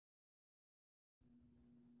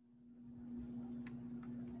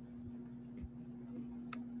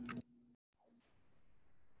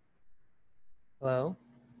Hello.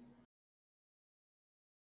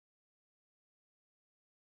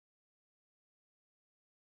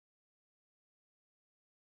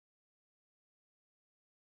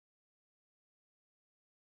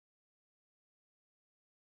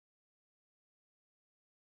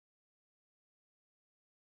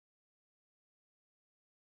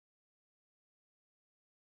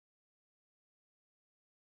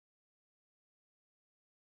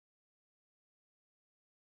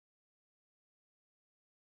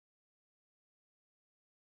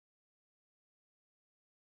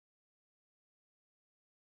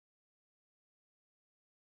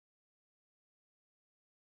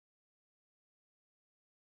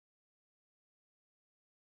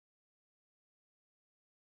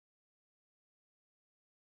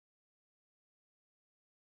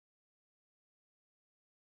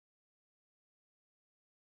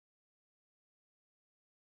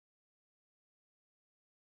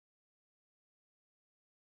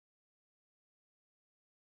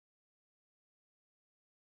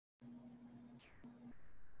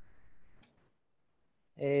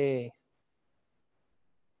 Hey,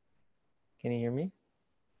 can you hear me?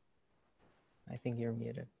 I think you're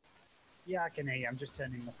muted. Yeah, I can hear you. I'm just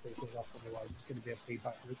turning my speakers off, otherwise it's going to be a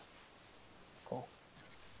feedback loop. Cool.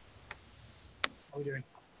 How are we doing?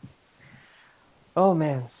 Oh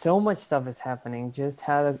man, so much stuff is happening. Just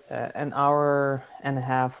had an hour and a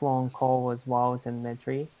half long call with Wout and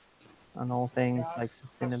Mitri on all things like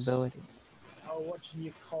sustainability. I was watching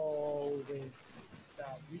your call with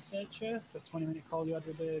that researcher, the 20-minute call you had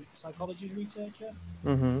with the psychology researcher.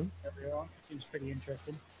 Mm-hmm. Earlier on. It was pretty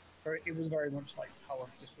interesting. It was very much like how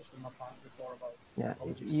I've discussed with my partner before about Yeah,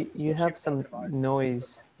 psychology stuff. you She have was some talking about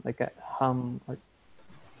noise, like a hum. Or...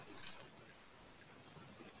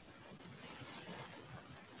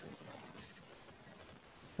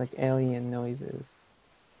 It's like alien noises.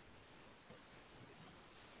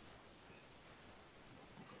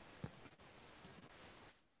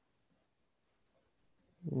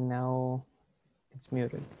 Now it's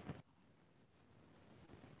muted.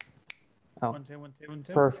 Oh, 1 2 1 2 1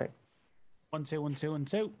 2. perfect. 1 2 1 2 1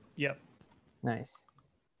 2. Yep. Nice.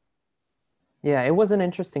 Yeah, it was an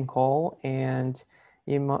interesting call, and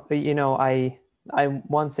I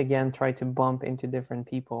once again try to bump into different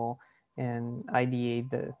people and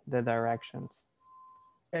ideate the directions.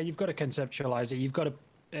 Yeah, you've got to conceptualize it. You've got to, at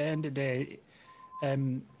the end of the day,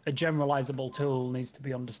 a generalizable tool needs to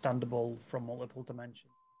be understandable from multiple dimensions.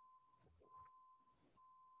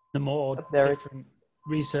 The more Derek, different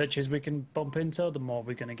researchers we can bump into, the more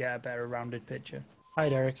we're going to get a better rounded picture. Hi,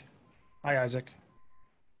 Derek. Hi, Isaac.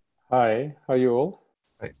 Hi, how are you all?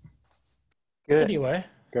 good. Anyway,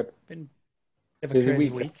 Good. been a bit of a Busy crazy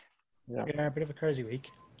week. week. Yeah. Yeah, a bit of a crazy week.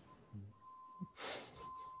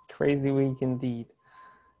 Crazy week indeed.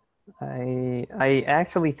 I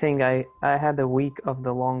actually think I had a week of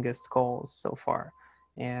the longest calls so far,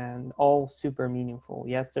 and all super meaningful.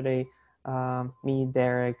 Yesterday, me,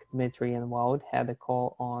 Derek, Dmitry, and Wout had a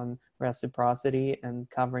call on reciprocity and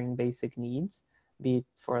covering basic needs, be it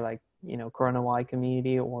for like CoronaWhy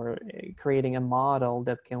community or creating a model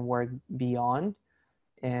that can work beyond,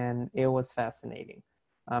 and it was fascinating.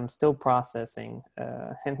 I'm still processing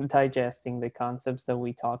and digesting the concepts that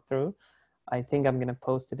we talked through. I think I'm gonna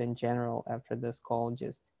post it in general after this call,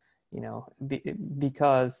 just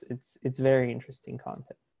because it's very interesting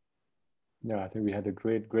content. Yeah, I think we had a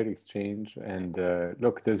great exchange. And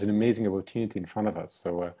look, there's an amazing opportunity in front of us.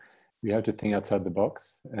 So we have to think outside the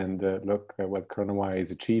box. And look, what CoronaWhy is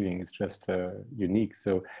achieving is just unique.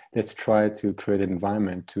 So let's try to create an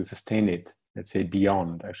environment to sustain it, let's say,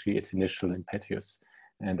 beyond actually its initial impetus.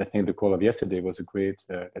 And I think the call of yesterday was a great,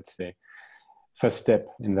 let's say, first step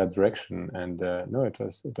in that direction. And no, it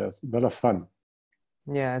was a lot of fun.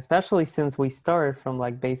 Yeah, especially since we started from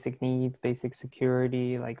like basic needs, basic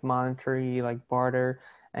security, like monetary, like barter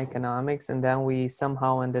economics, and then we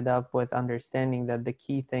somehow ended up with understanding that the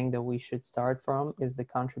key thing that we should start from is the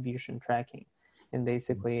contribution tracking, and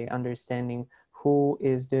basically understanding who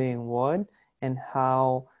is doing what and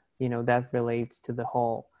how that relates to the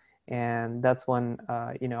whole. And that's when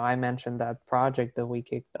I mentioned that project that we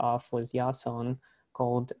kicked off with Yason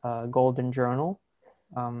called Golden Journal.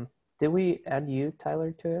 Um, did we add you,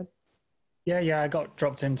 Tyler, to it? Yeah, I got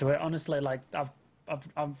dropped into it. Honestly, like I've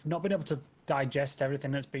not been able to digest everything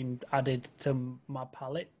that's been added to my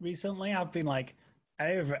palette recently. I've been like,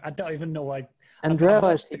 I don't even know why. Andrea I've is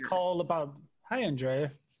watched the here. call about. Hi,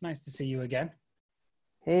 Andrea. It's nice to see you again.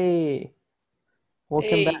 Hey, welcome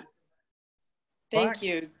Hey, back. thank Back.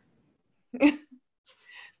 you.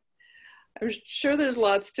 I'm sure there's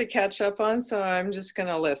lots to catch up on, so I'm just going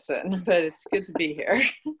to listen, but it's good to be here.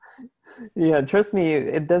 Yeah, trust me,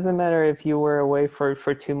 it doesn't matter if you were away for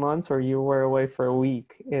 2 months or you were away for a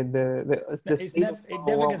week. It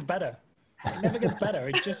never gets better. It never gets better.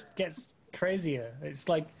 It just gets crazier. It's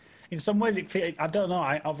like, in some ways, I don't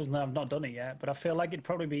know. Obviously I've not done it yet, but I feel like it'd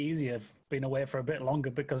probably be easier being away for a bit longer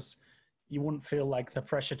because you wouldn't feel like the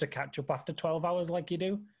pressure to catch up after 12 hours like you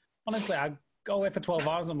do. Honestly, I go away for 12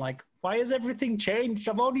 hours. I'm like, why has everything changed?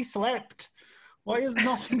 I've already slept. Why has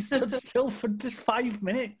nothing stood still for just 5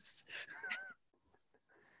 minutes?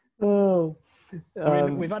 Oh, I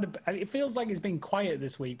mean, it feels like it's been quiet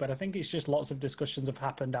this week, but I think it's just lots of discussions have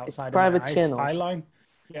happened outside of private my channels. eye line.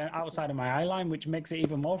 Yeah, outside of my eye line, which makes it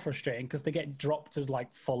even more frustrating because they get dropped as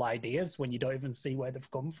like full ideas when you don't even see where they've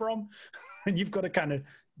come from. And you've got to kind of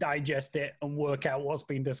digest it and work out what's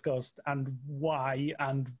been discussed and why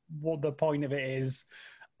and what the point of it is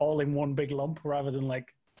all in one big lump rather than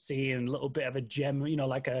like seeing a little bit of a gem,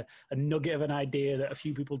 like a nugget of an idea that a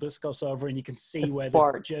few people discuss over and you can see where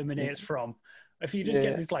it germinates from. If you just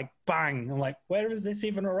get this like bang, I'm like, where has this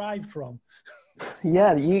even arrived from?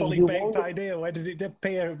 Yeah, fully baked idea. Where did it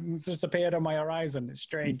appear? It's just appeared on my horizon. It's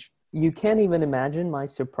strange. You can't even imagine my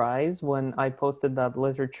surprise when I posted that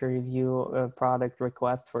literature review product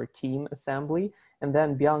request for team assembly. And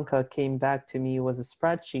then Bianca came back to me with a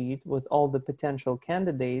spreadsheet with all the potential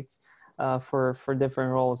candidates for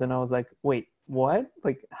different roles. And I was like, wait, what?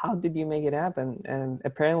 Like, how did you make it happen? And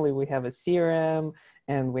apparently we have a CRM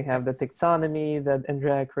and we have the taxonomy that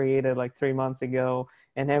Andrea created like 3 months ago,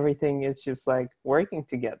 and everything is just like working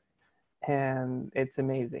together. And it's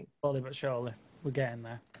amazing. Slowly but surely, we're getting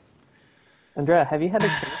there. Andrea, have you had a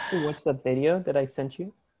chance to watch that video that I sent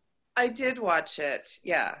you? I did watch it,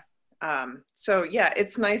 yeah. So yeah,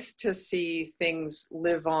 it's nice to see things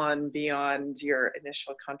live on beyond your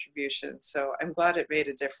initial contributions. So I'm glad it made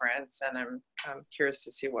a difference, and I'm curious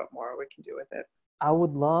to see what more we can do with it. I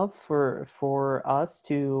would love for us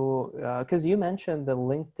to, because you mentioned the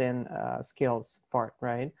LinkedIn skills part,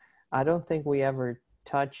 right? I don't think we ever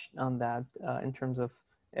touched on that in terms of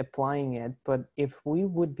applying it, but if we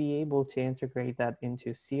would be able to integrate that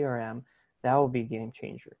into CRM, that would be a game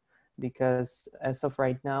changer. Because as of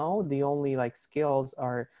right now, the only like skills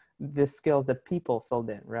are the skills that people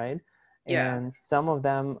filled in, right? Yeah. And some of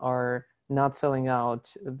them are not filling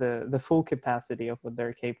out the full capacity of what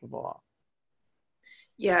they're capable of.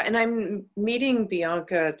 Yeah, and I'm meeting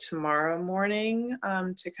Bianca tomorrow morning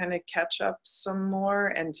to kind of catch up some more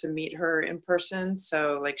and to meet her in person.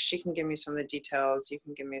 So like she can give me some of the details, you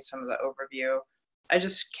can give me some of the overview. I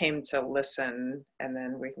just came to listen and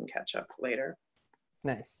then we can catch up later.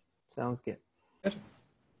 Nice. Sounds good. Good.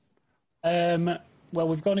 Well,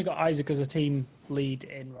 we've only got Isaac as a team lead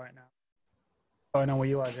in right now. Going on with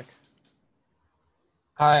you, Isaac?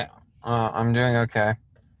 Hi, I'm doing okay.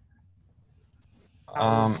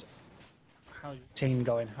 How's your team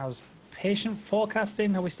going? How's patient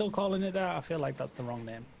forecasting? Are we still calling it that? I feel like that's the wrong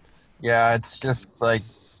name. Yeah, it's just like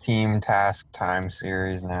team task time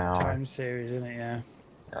series now. TimeSeries, isn't it? Yeah.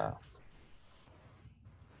 Yeah.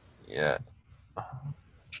 Yeah.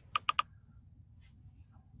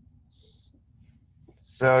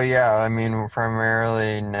 So yeah, I mean, we're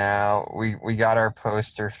primarily now we got our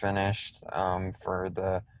poster finished for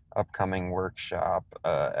the upcoming workshop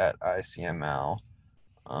at ICML.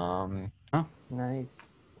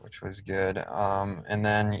 Nice. Which was good. And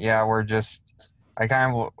then yeah, I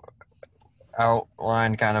kind of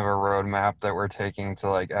outlined kind of a roadmap that we're taking to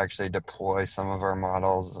like actually deploy some of our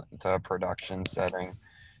models to a production setting.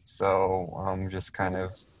 So just kind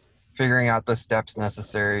of figuring out the steps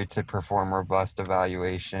necessary to perform robust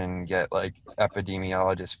evaluation, get like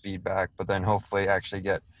epidemiologist feedback, but then hopefully actually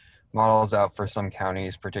get models out for some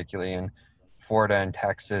counties, particularly in Florida and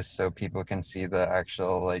Texas, so people can see the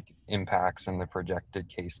actual like impacts and the projected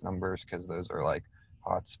case numbers, because those are like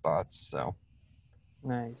hot spots. So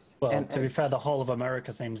nice. Well, to be fair, the whole of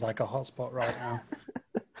America seems like a hotspot right now.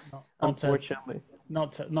 Unfortunately.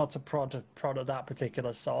 Not to prod at that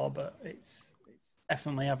particular saw, but it's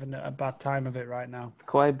definitely having a bad time of it right now. It's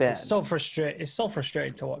quite bad. It's so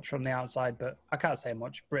frustrating to watch from the outside, but I can't say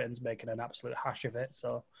much. Britain's making an absolute hash of it,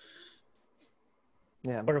 so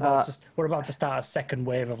yeah. We're about to start a second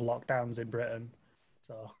wave of lockdowns in Britain.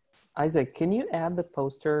 So Isaac, can you add the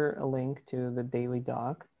poster a link to the daily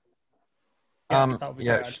doc? Yeah, that would be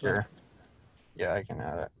yeah, great, sure. Yeah, I can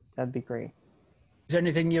add it. That'd be great. Is there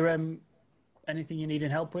anything you need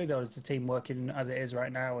help with, or is the team working as it is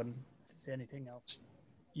right now? And is there anything else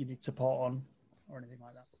you need support on, or anything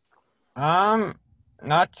like that?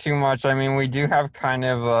 Not too much. I mean, we do have kind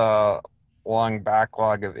of long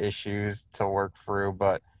backlog of issues to work through,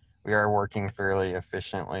 but we are working fairly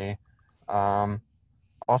efficiently.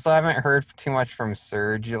 Also, I haven't heard too much from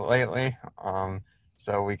Serge lately,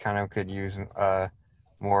 so we kind of could use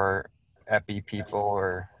more epi people,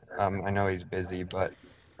 or I know he's busy, but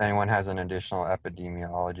if anyone has an additional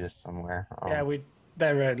epidemiologist somewhere. Yeah,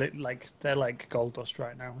 they're like gold dust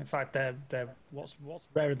right now. In fact, they're what's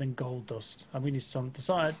rarer than gold dust? And we need some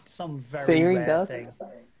very Fairy rare dust. thing.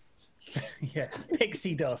 Yeah,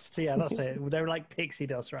 pixie dust. Yeah, that's it. They're like pixie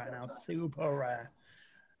dust right now. Super rare.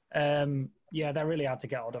 Yeah, they're really hard to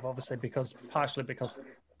get hold of, obviously, partially because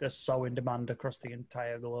they're so in demand across the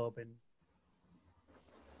entire globe.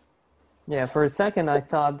 Yeah, for a second I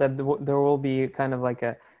thought that there will be kind of like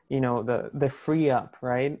a, the free up,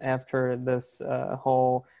 right? After this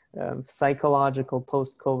whole psychological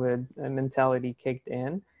post-COVID mentality kicked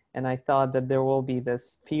in. And I thought that there will be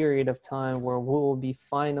this period of time where we will be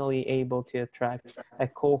finally able to attract a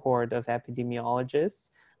cohort of epidemiologists.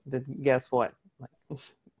 But guess what? Like,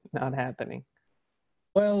 not happening.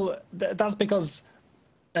 Well, that's because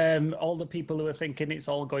all the people who are thinking it's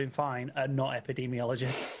all going fine are not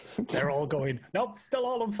epidemiologists. They're all going, nope, still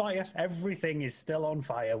all on fire. Everything is still on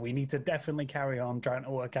fire. We need to definitely carry on trying to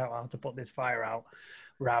work out how to put this fire out,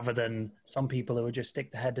 rather than some people who would just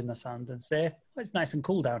stick their head in the sand and say, well, it's nice and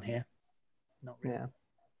cool down here. Not really. Yeah.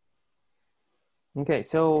 Okay,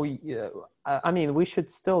 so I mean, we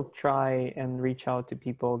should still try and reach out to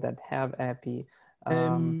people that have epi.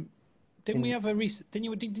 Didn't we have a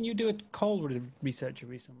didn't you do a call with a researcher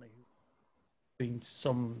recently doing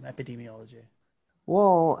some epidemiology?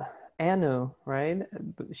 Well, Anu, right?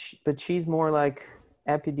 But she's more like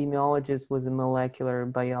epidemiologist with a molecular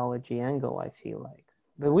biology angle, I feel like.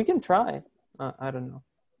 But we can try. I don't know.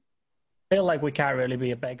 I feel like we can't really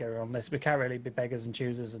be a beggar on this. We can't really be beggars and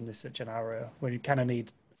choosers in this scenario. We kind of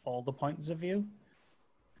need all the points of view.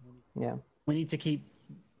 Yeah. We need to keep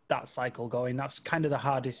that cycle going. That's kind of the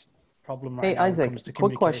hardest problem right Hey, now when it Isaac, comes to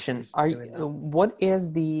quick communication. question. What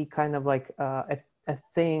is the kind of like a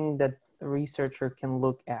thing that a researcher can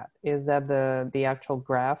look at? Is that the actual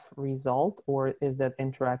graph result, or is that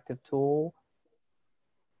interactive tool?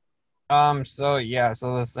 So yeah,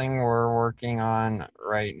 so the thing we're working on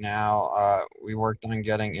right now, we worked on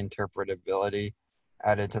getting interpretability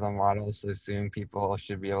added to the model, so soon people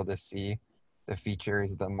should be able to see the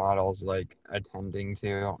features the model's like attending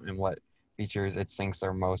to and what features it thinks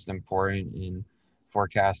are most important in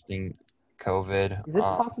forecasting COVID. Is it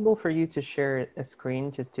possible for you to share a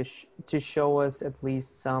screen just to show us at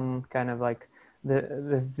least some kind of like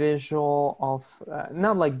the visual of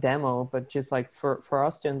not like demo, but just like for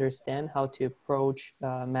us to understand how to approach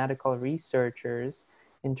medical researchers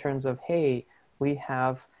in terms of, hey, we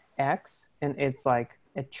have X and it's like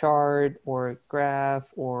a chart or a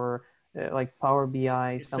graph or like Power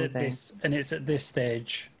BI something. It's at this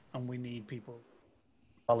stage, and we need people to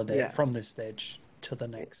validate from this stage to the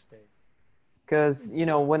next stage. Because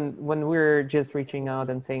when we're just reaching out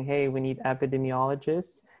and saying, hey, we need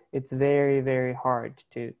epidemiologists, it's very, very hard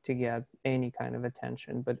to get any kind of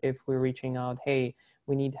attention. But if we're reaching out, hey,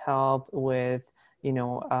 we need help with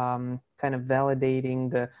kind of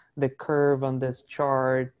validating the curve on this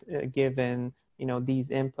chart given these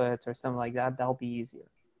inputs or something like that, that'll be easier.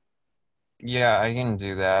 Yeah, I can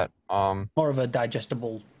do that. More of a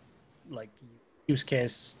digestible like use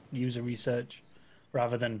case user research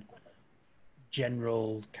rather than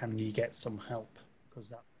general, can you get some help? Because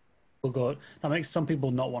that makes some people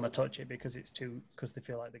not want to touch it because they feel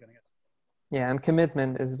like they're going to get. Yeah, and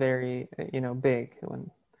commitment is very big when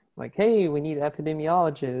like, hey, we need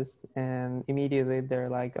epidemiologists, and immediately they're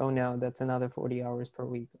like, oh no, that's another 40 hours per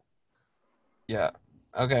week. Yeah.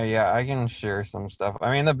 Okay, yeah, I can share some stuff.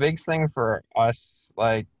 I mean, the big thing for us,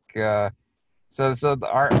 like, our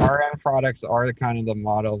end products are the kind of the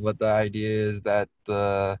model, but the idea is that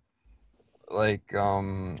the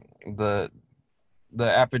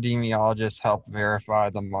epidemiologists help verify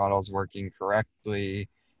the model's working correctly,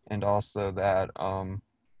 and also that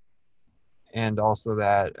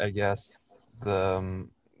I guess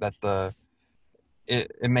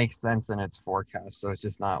it makes sense in its forecast, so it's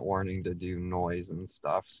just not warning to do noise and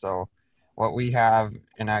stuff. So what we have,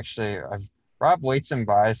 and actually I've brought weights and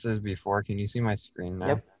biases before. Can you see my screen now?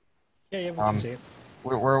 Yep. Yeah, we can see it.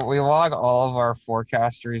 We log all of our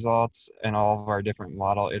forecast results and all of our different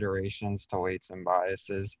model iterations to weights and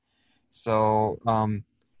biases. So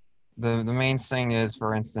the main thing is,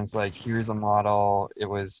 for instance, like here's a model. This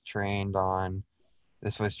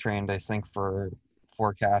was trained, I think, for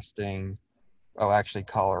forecasting. Oh, actually,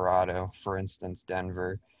 Colorado, for instance,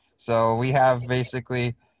 Denver. So we have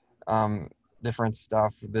basically different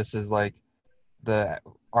stuff. This is like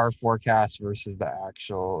our forecast versus the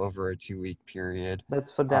actual over a 2-week period.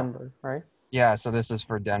 That's for Uh, Denver, right? yeah, so this is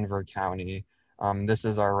for Denver County. This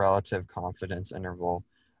is our relative confidence interval.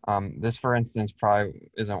 This, for instance, probably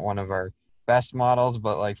isn't one of our best models,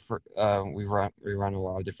 but like for we run a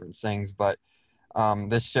lot of different things. But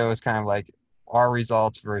this shows kind of like our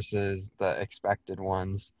results versus the expected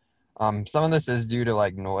ones. Some of this is due to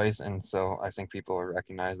like noise, and so I think people will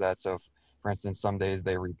recognize that. So, for instance, some days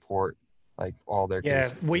they report like all their Yeah,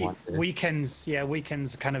 cases in one day.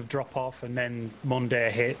 weekends kind of drop off, and then Monday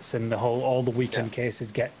hits, and all the Yeah. weekend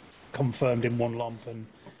cases get confirmed in one lump, and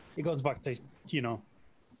it goes back to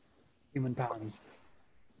human patterns.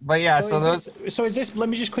 But yeah, So is this? Let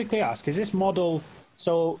me just quickly ask: is this model?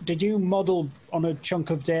 So did you model on a chunk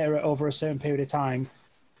of data over a certain period of time,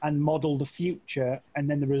 and model the future, and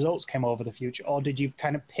then the results came over the future, or did you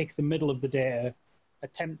kind of pick the middle of the data,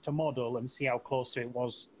 attempt to model, and see how close to it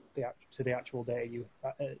was to the actual data you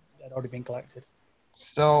had already been collected?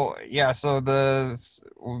 So yeah, so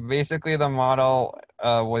basically the model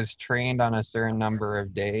was trained on a certain number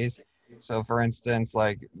of days. So for instance,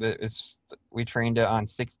 like we trained it on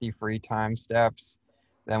 60 free time steps,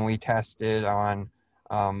 then we tested on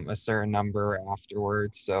a certain number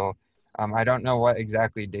afterwards. So I don't know what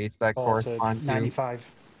exactly dates that Or to correspond to,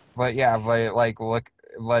 95. but yeah,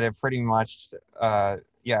 but it pretty much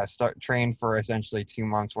trained for essentially 2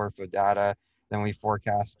 months worth of data. Then we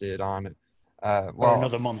forecasted on Or well,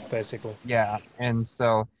 another month, basically. yeah, and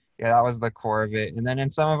so yeah, that was the core of it. And then in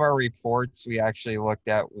some of our reports, we actually looked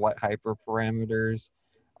at what hyperparameters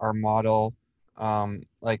our model,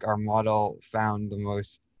 our model found the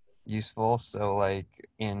most useful. So like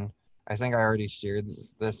I think I already shared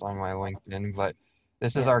this on my LinkedIn, but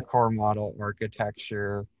this is Yeah. our core model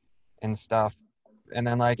architecture and stuff. And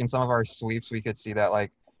then like in some of our sweeps, we could see that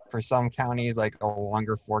like for some counties, like a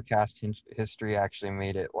longer forecast history actually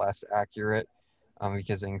made it less accurate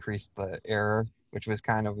because it increased the error, which was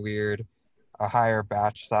kind of weird. A higher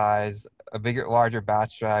batch size, larger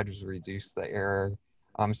batch size reduced the error.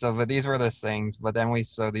 But these were the things. But then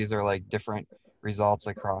these are like different results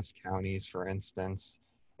across counties, for instance.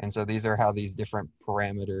 And so these are how these different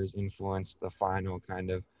parameters influence the final kind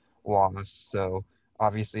of loss. So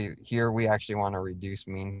obviously here we actually want to reduce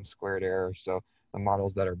mean squared error. So the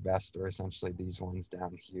models that are best are essentially these ones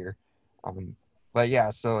down here. But yeah,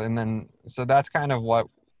 so that's kind of what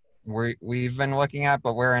we've been looking at.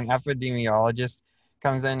 But where an epidemiologist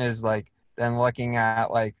comes in is like then looking at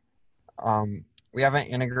like we haven't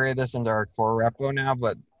integrated this into our core repo now,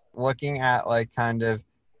 but looking at like kind of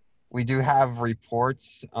we do have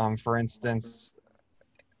reports, for instance,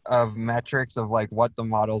 of metrics of like what the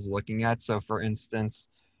model's looking at. So for instance,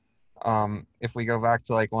 if we go back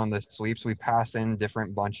to like one of the sweeps, we pass in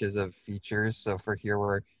different bunches of features. So for here,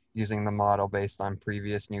 we're using the model based on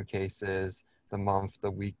previous new cases, the month,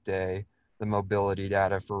 the weekday, the mobility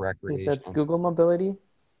data for Is that recreation. Google Mobility?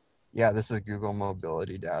 Yeah, this is Google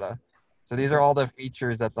mobility data. So these are Okay. all the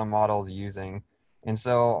features that the model is using. And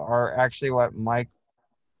so what Mike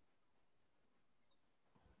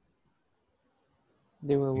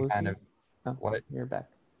They will lose kind you? of, Oh, what you're back.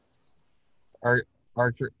 are,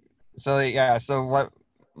 are, so yeah, so what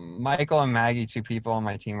Michael and Maggie, two people on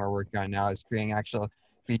my team, are working on now is creating actual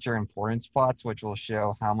feature importance plots, which will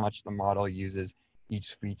show how much the model uses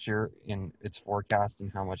each feature in its forecast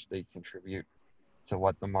and how much they contribute to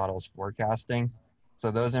what the model's forecasting. So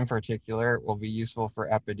those in particular will be useful for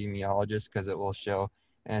epidemiologists because it will show,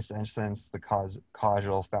 in a sense, the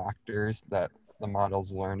causal factors that the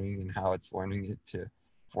model's learning and how it's learning it to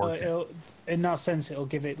forecast. In that sense, it'll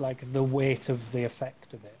give it like the weight of the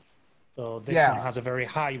effect of it. So this one Yeah, has a very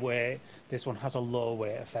high weight. This one has a low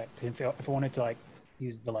weight effect. If I wanted to like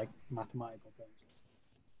use the like mathematical terms,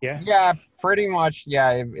 yeah. yeah, pretty much.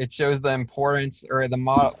 Yeah, it shows the importance or the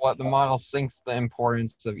model, what the model thinks the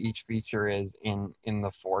importance of each feature is in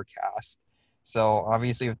the forecast. So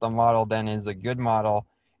obviously, if the model then is a good model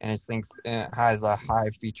and it thinks it has a high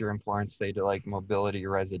feature importance, say to like mobility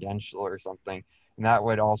residential or something, and that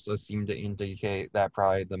would also seem to indicate that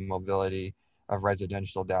probably the mobility of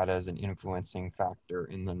residential data is an influencing factor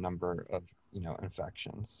in the number of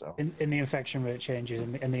infections. So In the infection rate changes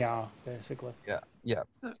in the R basically. yeah.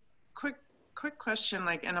 So, quick question,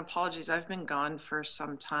 like, and apologies, I've been gone for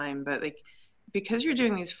some time, but like, because you're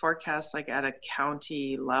doing these forecasts like at a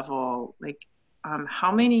county level, like,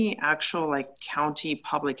 how many actual like county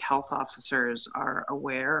public health officers are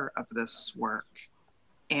aware of this work?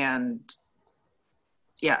 And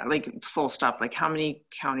yeah, like full stop, like how many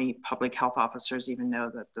county public health officers even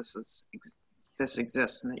know that this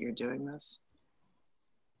exists and that you're doing this?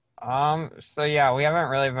 So yeah, we haven't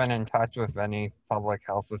really been in touch with any public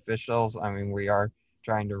health officials. I mean, we are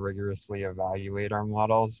trying to rigorously evaluate our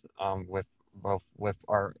models, with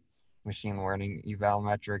our machine learning eval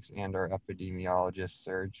metrics and our epidemiologist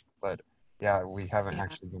surge. But yeah, we haven't Yeah.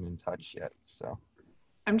 actually been in touch yet. So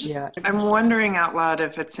Yeah, I'm wondering out loud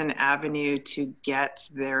if it's an avenue to get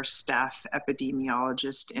their staff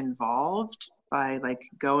epidemiologist involved by like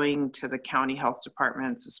going to the county health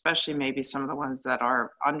departments, especially maybe some of the ones that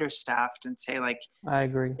are understaffed, and say like, I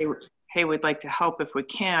agree. hey, hey, we'd like to help if we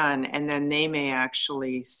can. And then they may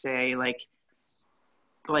actually say like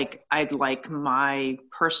I'd like my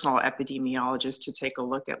personal epidemiologist to take a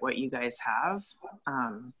look at what you guys have.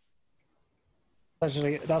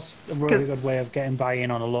 Actually, that's a really Because good way of getting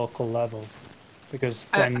buy-in on a local level, because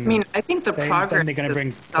I then mean, I think the progress then they're going to is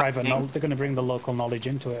bring private stunning. knowledge. They're going to bring the local knowledge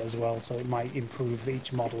into it as well, so it might improve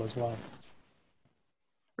each model as well.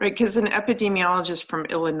 Right, because an epidemiologist from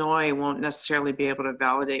Illinois won't necessarily be able to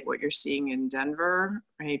validate what you're seeing in Denver,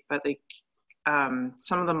 right? But like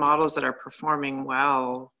some of the models that are performing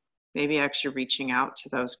well, maybe actually reaching out to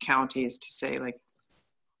those counties to say like,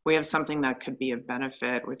 we have something that could be of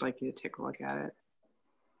benefit. We'd like you to take a look at it.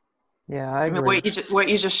 Yeah, I I mean, agree. what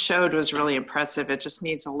you just showed was really impressive. It just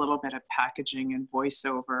needs a little bit of packaging and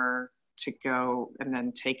voiceover to go and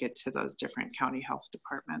then take it to those different county health Yeah,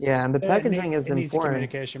 departments. and the packaging is It needs important.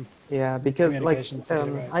 communication. Yeah, It needs because like communication to get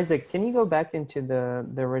it right. Isaac, can you go back into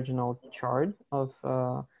the original chart of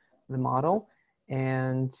the model?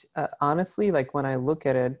 And honestly, like when I look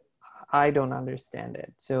at it, I don't understand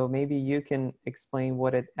it. So maybe you can explain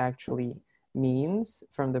what it actually means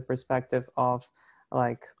from the perspective of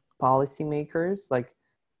like policymakers, like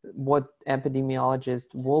what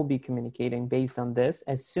epidemiologists will be communicating based on this,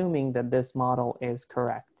 assuming that this model is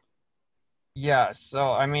correct. yeah,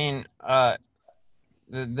 so I mean,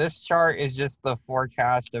 this chart is just the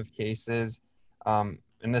forecast of cases. And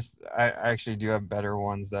this I actually do have better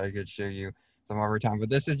ones that I could show you some over time, but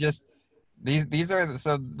this is just these are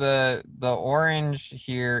so the orange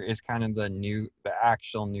here is kind of the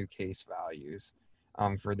actual new case values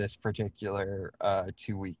for this particular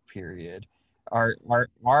 2 week period. Our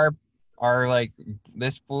like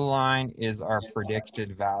this blue line is our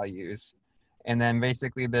predicted values. And then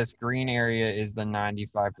basically this green area is the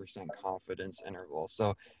 95% confidence interval.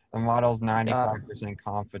 So the model's Got it. 95%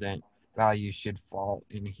 confident value should fall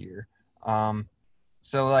in here.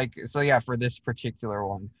 So yeah, for this particular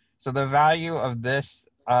one. So the value of this,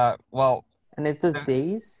 And it says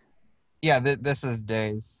days? yeah, this is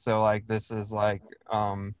days. So like this is like,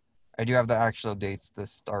 I do have the actual dates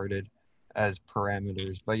this started as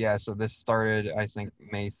parameters. But yeah, so this started, I think,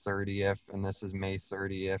 May 30th, and this is May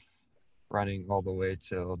 30th, running all the way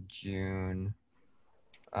till June.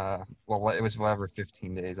 Well, it was whatever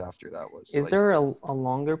 15 days after that was. Is Like, there a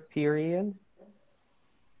longer period?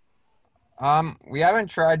 we haven't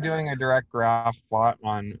tried doing a direct graph plot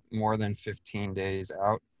on more than 15 days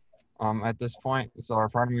out, at this point. So our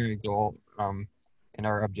primary goal, and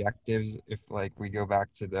our objectives, if like we go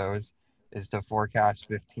back to those, is to forecast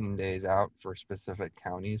 15 days out for specific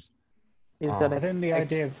counties. Is that I a, think the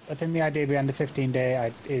idea behind the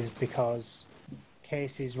 15-day is because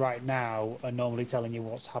cases right now are normally telling you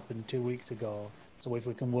what's happened 2 weeks ago. So if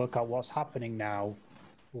we can work out what's happening now,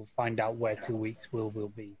 we'll find out where 2 weeks will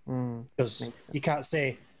be. Because makes sense. you can't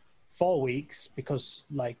say 4 weeks, because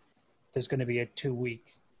like there's going to be a 2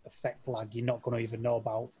 week effect lag. You're not going to even know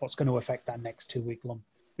about what's going to affect that next 2 week lump,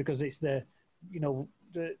 because it's the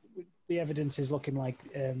evidence is looking like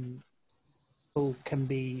people can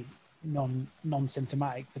be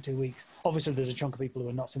non-symptomatic for 2 weeks. Obviously, there's a chunk of people who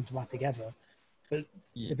are not symptomatic ever, but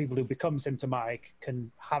the people who become symptomatic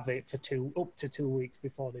can have it for up to 2 weeks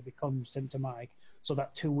before they become symptomatic. So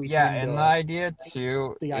that 2 week Yeah, window. and the idea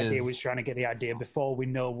too The idea is, was trying to get the idea before we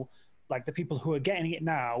know, like the people who are getting it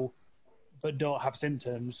now but don't have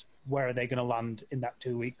symptoms, where are they going to land in that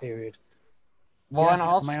 2 week period? well, Yeah, and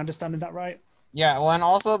also, am I understanding that right? yeah, well, and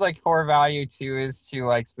also the core value too is to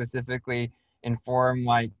like specifically inform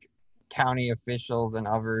like county officials and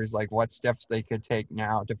others like what steps they could take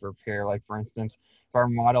now to prepare. Like for instance, if our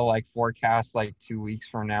model like forecasts like 2 weeks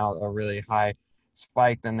from now a really high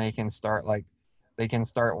spike, then they can start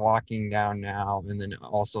walking down now, and then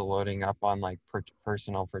also loading up on like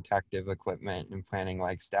personal protective equipment and planning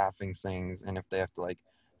like staffing things. And if they have to like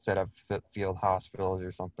set up field hospitals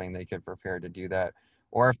or something, they could prepare to do that.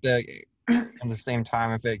 Or if the at the same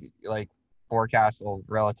time, if it like forecasts a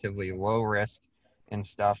relatively low risk and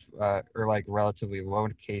stuff, or like relatively low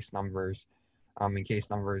case numbers, and case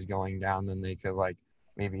numbers going down, then they could like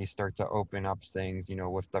maybe start to open up things,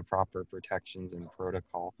 with the proper protections and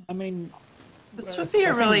protocol. I mean, This would be I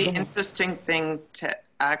a think really the, interesting thing to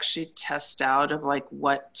actually test out of like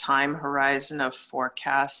what time horizon of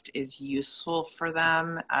forecast is useful for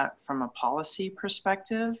them from a policy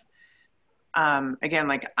perspective. Again,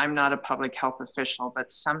 like I'm not a public health official,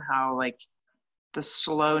 but somehow like the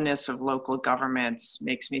slowness of local governments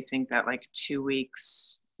makes me think that like 2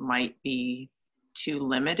 weeks might be too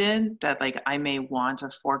limited, that like I may want a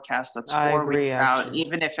forecast that's I 4 weeks agree, out, actually.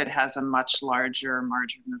 even if it has a much larger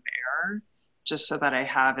margin of error, just so that I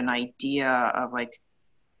have an idea of like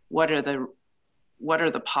what are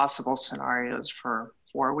the possible scenarios for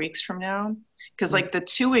 4 weeks from now. Because like the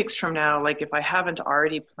 2 weeks from now, like if I haven't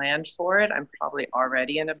already planned for it, I'm probably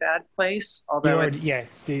already in a bad place, you although already, it's yeah,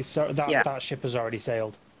 yeah, that ship has already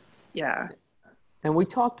sailed. yeah. And we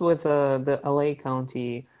talked with the LA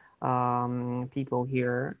County people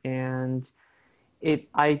here, and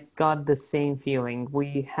I got the same feeling.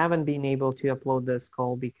 We haven't been able to upload this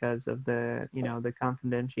call because of the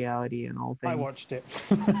confidentiality and all I things. watched it.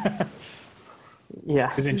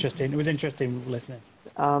 Yeah. It was interesting. It was interesting listening.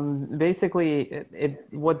 Basically,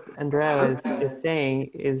 what Andrea is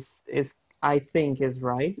saying is I think is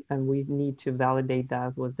right, and we need to validate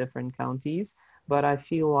that with different counties. But I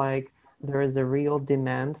feel like there is a real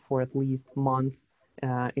demand for at least month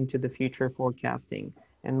into the future forecasting.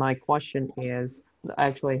 And my question is,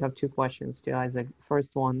 actually, I have two questions to Isaac.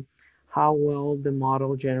 First one, how well the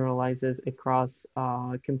model generalizes across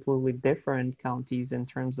completely different counties in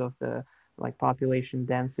terms of the like population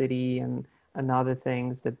density and other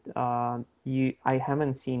things that I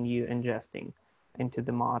haven't seen you ingesting into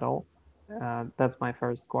the model. That's my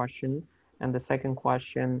first question. And the second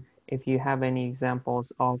question, if you have any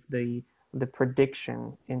examples of the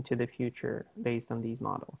prediction into the future based on these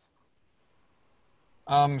models.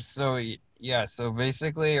 Yeah, so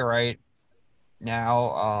basically right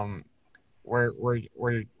now,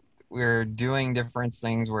 we're doing different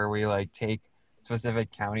things where we like take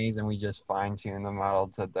specific counties and we just fine tune the model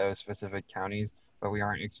to those specific counties, but we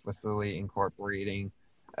aren't explicitly incorporating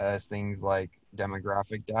things like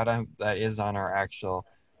demographic data that is on our actual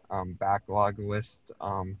backlog list.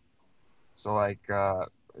 So like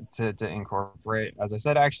to incorporate, as I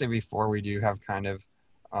said actually before, we do have kind of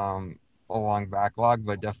a long backlog,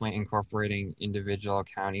 but definitely incorporating individual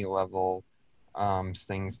county level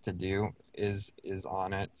things to do is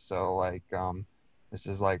on it. So like this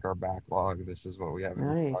is like our backlog. This is what we have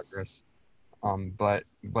in Nice. progress.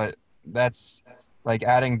 But that's like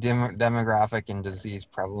adding demographic and disease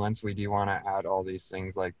prevalence. We do want to add all these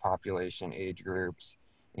things like population, age groups,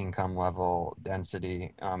 income level,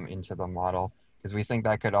 density into the model because we think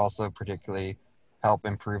that could also particularly help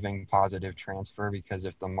improving positive transfer because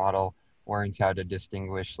if the model learns how to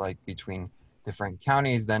distinguish like between different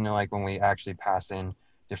counties, then like when we actually pass in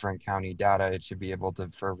different county data, it should be able to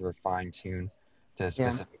further fine tune to a Yeah.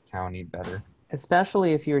 specific county better.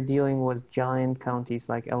 Especially if you're dealing with giant counties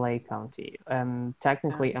like LA County.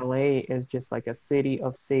 Technically, LA is just like a city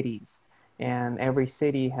of cities, and every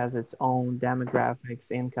city has its own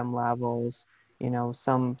demographics, income levels.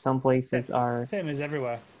 Some places are, Same as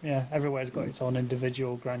everywhere. Yeah, everywhere's got its own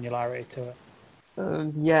individual granularity to it.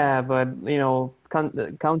 yeah, but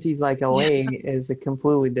counties like LA is a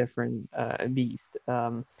completely different beast.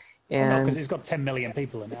 Well, no, because And it's got 10 million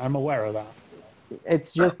people in it. I'm aware of that.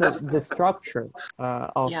 it's just the structure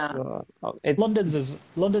of Yeah. it's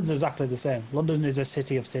London's exactly the same. London is a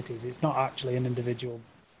city of cities. It's not actually an individual.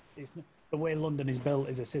 The way London is built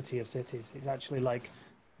is a city of cities. It's actually like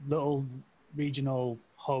little regional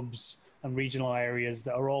hubs and regional areas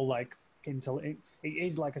that are all like it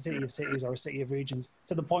is like a city of cities or a city of regions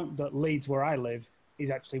to the point that Leeds, where I live,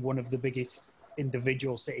 is actually one of the biggest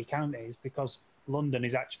individual city counties because London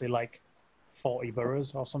is actually like 40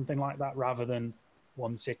 boroughs or something like that rather than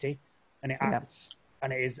one city, and it yeah. acts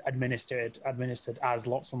and it is administered as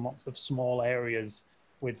lots and lots of small areas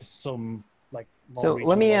with some like more So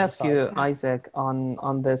let me regional ask oversight. you, Isaac,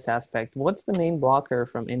 on this aspect. What's the main blocker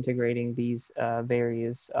from integrating these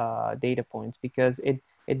various data points? Because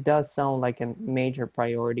it does sound like a major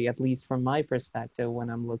priority, at least from my perspective, when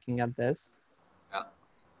I'm looking at this.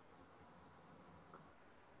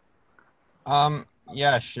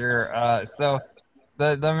 Yeah, sure. So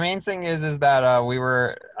the main thing is that we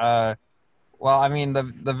were well, I mean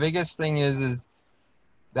the biggest thing is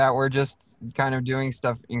that we're just kind of doing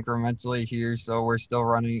stuff incrementally here. So we're still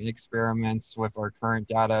running experiments with our current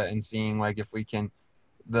data and seeing like if we can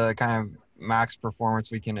the kind of max performance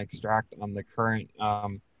we can extract on the current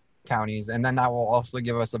counties, and then that will also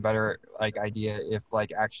give us a better like idea if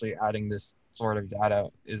like actually adding this sort of data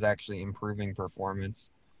is actually improving performance.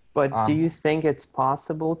 But do you think it's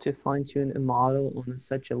possible to fine-tune a model on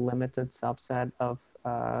such a limited subset of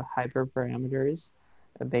hyperparameters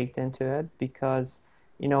baked into it? Because,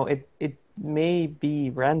 it may be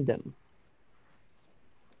random.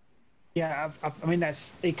 Yeah, I mean,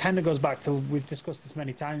 it kind of goes back to, we've discussed this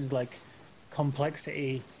many times, like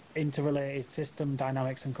complexity, interrelated system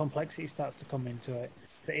dynamics and complexity starts to come into it.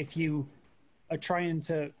 That if you are trying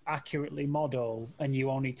to accurately model and you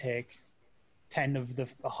only take 10 of the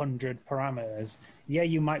 100 parameters, yeah,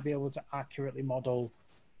 you might be able to accurately model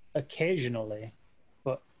occasionally,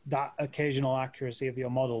 but that occasional accuracy of your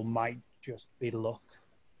model might just be luck,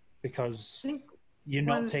 because you're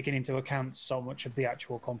not taking into account so much of the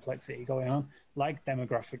actual complexity going on, like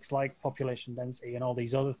demographics, like population density, and all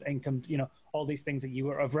these other income, all these things that you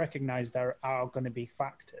have recognized are going to be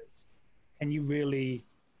factors. Can you really,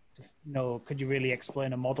 could you really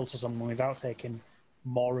explain a model to someone without taking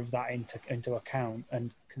more of that into account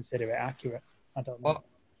and consider it accurate? I don't know.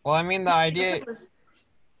 Well, I mean, the idea.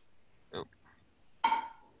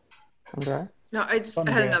 Okay. No, I just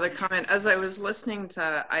had another comment. As I was listening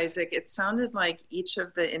to Isaac, it sounded like each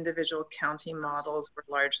of the individual county models were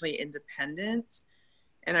largely independent.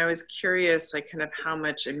 And I was curious, like, kind of how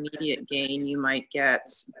much immediate gain you might get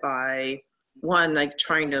by, one, like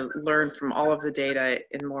trying to learn from all of the data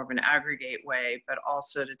in more of an aggregate way, but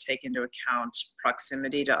also to take into account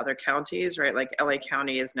proximity to other counties, right? Like LA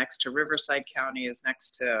County is next to Riverside County, is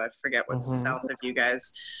next to, I forget what's south of you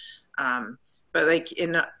guys. But like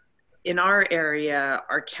in our area,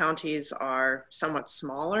 our counties are somewhat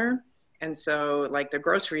smaller. And so like the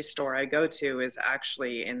grocery store I go to is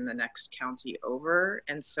actually in the next county over.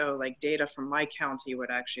 And so like data from my county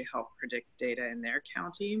would actually help predict data in their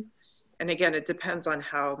county. And again, it depends on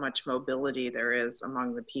how much mobility there is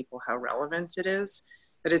among the people, how relevant it is.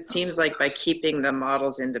 But it seems like by keeping the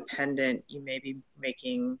models independent, you may be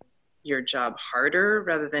making your job harder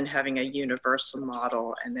rather than having a universal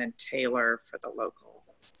model and then tailor for the local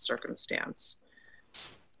circumstance.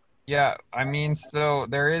 Yeah, I mean, so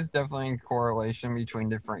there is definitely a correlation between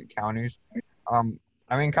different counties.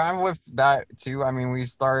 I mean, kind of with that too. I mean, we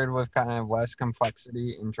started with kind of less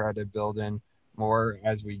complexity and try to build in more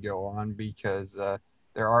as we go on, because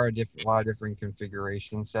there are a lot of different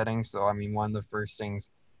configuration settings. So, I mean, one of the first things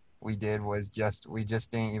we did was we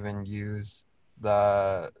just didn't even use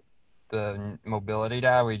the mobility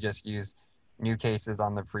data. We just used new cases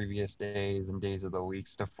on the previous days and days of the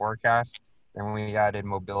weeks to forecast. Then we added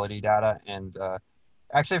mobility data, and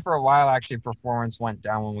actually for a while, performance went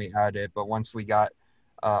down when we added it. But once we got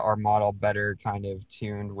our model better kind of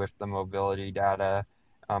tuned with the mobility data,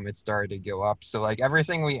 it started to go up. So like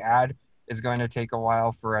everything we add is going to take a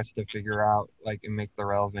while for us to figure out, like, and make the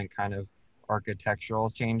relevant kind of architectural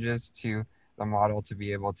changes to the model to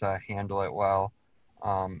be able to handle it well,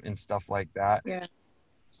 and stuff like that. Yeah.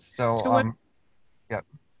 So yeah.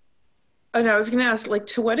 Oh, no, I was going to ask, like,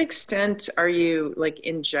 to what extent are you like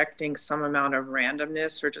injecting some amount of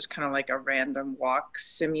randomness or just kind of like a random walk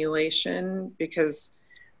simulation? Because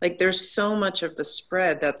like there's so much of the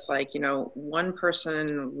spread that's like, one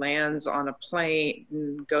person lands on a plane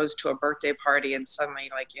and goes to a birthday party and suddenly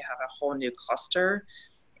like you have a whole new cluster.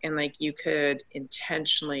 And like you could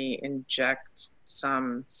intentionally inject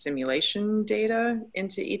some simulation data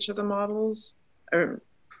into each of the models. Or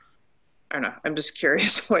I don't know. I'm just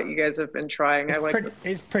curious what you guys have been trying.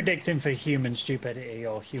 It's predicting for human stupidity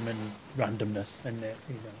or human randomness, and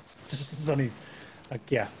it's only like,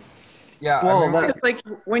 yeah. Yeah. Well, I mean, like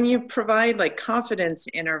when you provide like confidence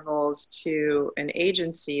intervals to an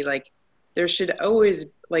agency, like there's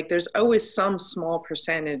always some small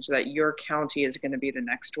percentage that your county is going to be the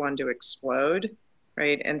next one to explode.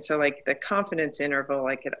 Right. And so like the confidence interval,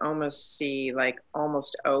 I could almost see like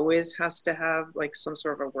almost always has to have like some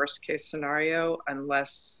sort of a worst case scenario,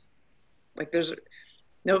 unless like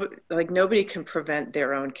nobody can prevent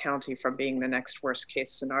their own county from being the next worst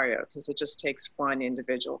case scenario, because it just takes one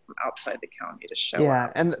individual from outside the county to show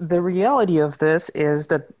up. And the reality of this is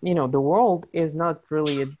that, the world is not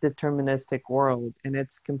really a deterministic world, and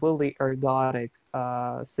it's completely ergodic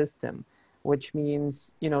system, which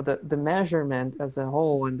means, the measurement as a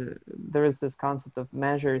whole, and there is this concept of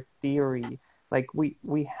measure theory, like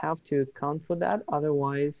we have to account for that.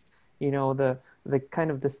 Otherwise, the kind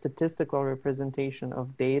of the statistical representation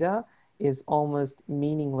of data is almost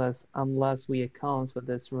meaningless unless we account for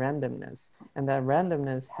this randomness. And that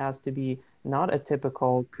randomness has to be not a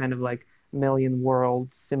typical kind of like million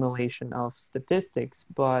world simulation of statistics,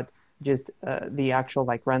 but just the actual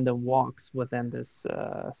like random walks within this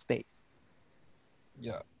space.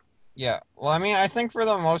 Yeah. Well, I mean, I think for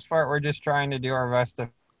the most part, we're just trying to do our best to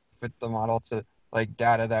fit the model to like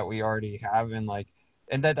data that we already have, and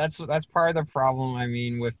that's part of the problem. I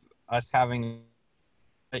mean, with us having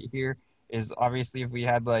it here is obviously if we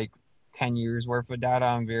had like 10 years worth of data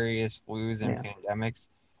on various flus and Yeah. pandemics,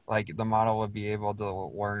 like the model would be able to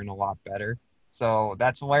learn a lot better. So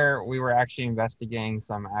that's where we were actually investigating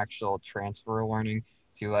some actual transfer learning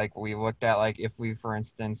to, like, we looked at like if we, for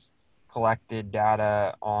instance, collected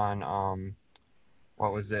data on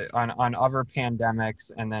what was it, on other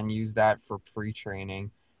pandemics and then use that for pre-training.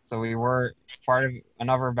 So we were part of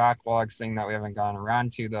another backlog thing that we haven't gotten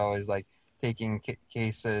around to, though, is like taking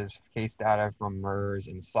case data from MERS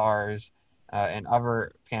and SARS and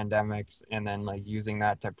other pandemics, and then like using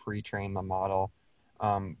that to pre-train the model.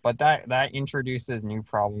 But that introduces new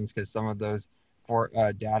problems because some of those for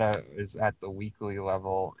data is at the weekly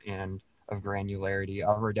level and of granularity.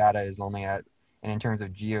 Other data is only at, and in terms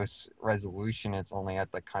of geo resolution, it's only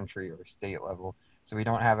at the country or state level. So we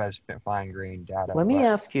don't have as fine-grained data. Let me But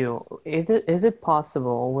ask you, is it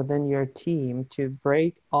possible within your team to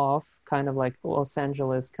break off kind of like Los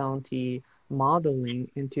Angeles County modeling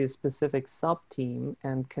into a specific sub-team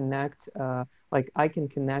and connect, like I can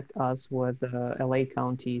connect us with LA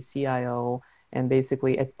County CIO and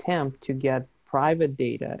basically attempt to get private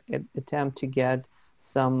data, attempt to get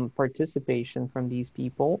some participation from these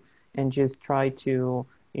people and just try to,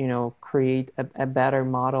 create a better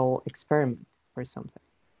model experiment or something.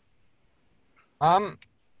 um,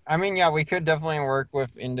 I mean, yeah, we could definitely work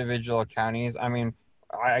with individual counties. I mean,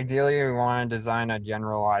 ideally, we want to design a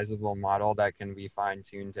generalizable model that can be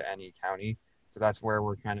fine-tuned to any county. So that's where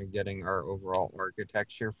we're kind of getting our overall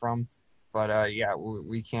architecture from. But yeah,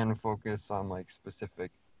 we can focus on like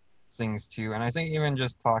specific things too. And I think even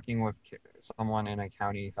just talking with someone in a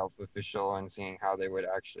county health official and seeing how they would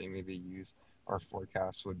actually maybe use our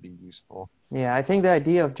forecasts would be useful. Yeah, I think the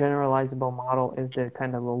idea of generalizable model is the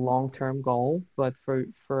kind of a long-term goal, but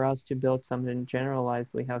for us to build something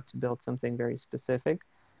generalized, we have to build something very specific.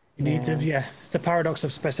 You need to, And yeah, it's the paradox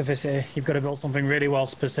of specificity. You've got to build something really well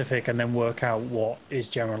specific and then work out what is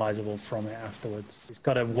generalizable from it afterwards. It's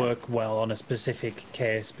got to yeah. work well on a specific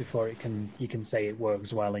case before you can say it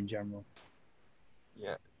works well in general.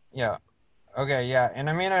 Yeah. Yeah. Okay, yeah. And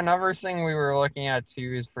I mean, another thing we were looking at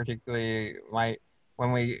too is particularly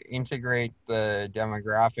when we integrate the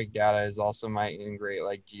demographic data is also might integrate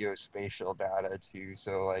like geospatial data too.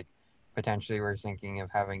 So like potentially we're thinking of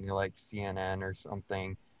having like CNN or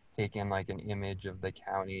something taking like an image of the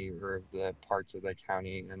county or of the parts of the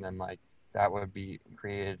county, and then like that would be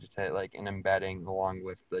created to like an embedding along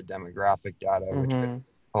with the demographic data, which would Mm-hmm.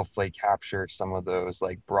 hopefully capture some of those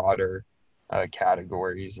like broader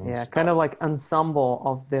categories and Yeah, kind stuff. of like ensemble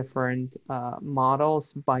of different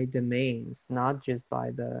models by domains, not just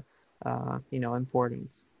by the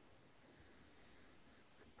importance.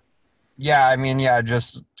 Yeah, I mean, yeah,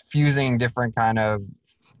 just fusing different kind of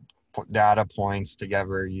data points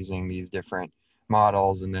together using these different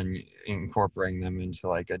models and then incorporating them into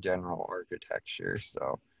like a general architecture.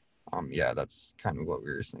 So, yeah, that's kind of what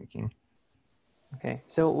we were thinking. Okay,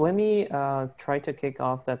 so let me try to kick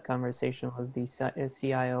off that conversation with the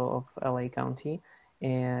CIO of LA County,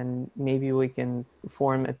 and maybe we can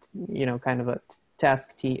form a, kind of a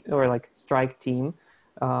task team or like strike team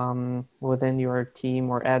within your team,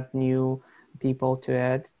 or add new people to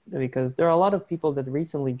add, because there are a lot of people that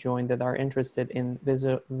recently joined that are interested in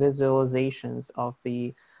visualizations of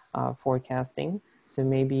the forecasting. So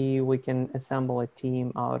maybe we can assemble a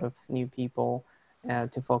team out of new people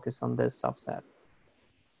to focus on this subset.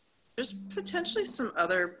 There's potentially some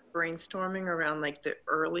other brainstorming around like the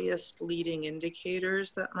earliest leading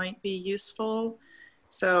indicators that might be useful.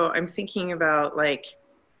 So I'm thinking about like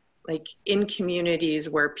in communities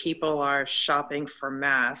where people are shopping for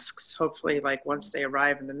masks, hopefully like once they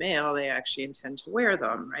arrive in the mail, they actually intend to wear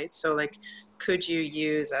them, right? So like, could you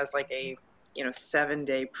use as like a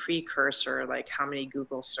 7-day precursor, like how many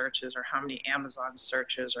Google searches or how many Amazon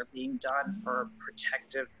searches are being done for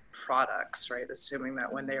protective products, right? Assuming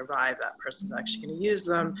that when they arrive, that person's actually going to use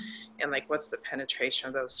them, and like what's the penetration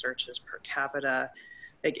of those searches per capita.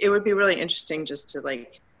 Like it would be really interesting just to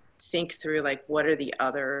like think through like what are the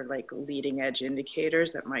other like leading edge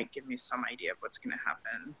indicators that might give me some idea of what's going to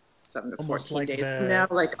happen 7 to Almost 14 like days from now,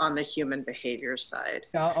 like on the human behavior side.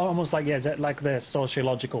 almost like, yeah, like the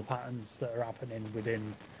sociological patterns that are happening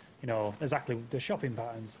within, exactly the shopping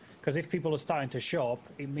patterns. Because if people are starting to shop,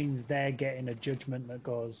 it means they're getting a judgment that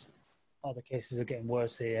goes, oh, the cases are getting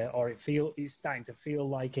worse here, or it's starting to feel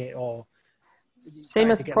like it, or Same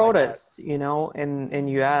starting as to get like that. protests, in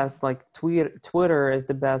US, like Twitter is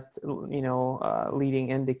the best,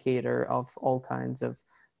 leading indicator of all kinds of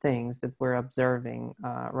things that we're observing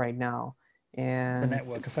right now. The And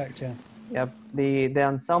network effect, yeah. yep, the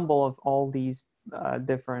ensemble of all these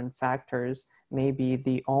different factors may be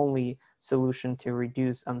the only solution to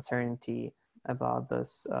reduce uncertainty about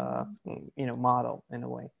this model in a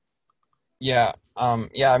way. Yeah.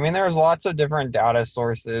 Yeah, I mean, there's lots of different data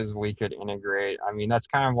sources we could integrate. I mean, that's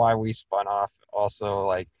kind of why we spun off also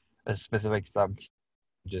like a specific sub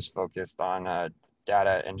just focused on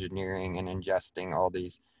data engineering and ingesting all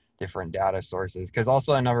these different data sources. Because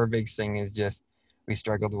also another big thing is just we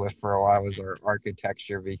struggled with for a while was our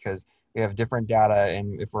architecture because we have different data,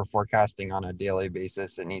 and if we're forecasting on a daily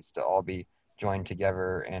basis, it needs to all be joined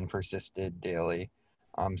together and persisted daily.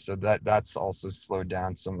 So that's also slowed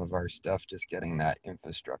down some of our stuff, just getting that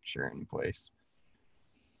infrastructure in place.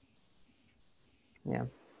 Yeah.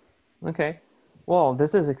 Okay. Well,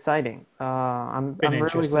 this is exciting. Been I'm really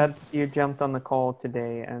interesting. glad you jumped on the call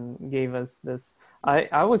today and gave us this.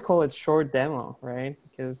 I would call it short demo, right?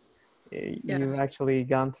 Because Yeah. you've actually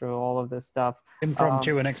gone through all of this stuff.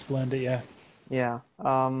 Impromptu and explained it, yeah. Yeah.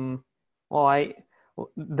 Well,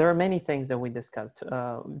 there are many things that we discussed.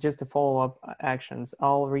 Just to follow up actions,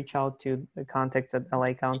 I'll reach out to the contacts at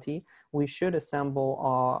LA County. We should assemble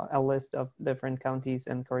a list of different counties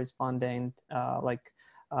and corresponding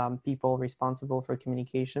people responsible for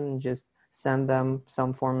communication, and just send them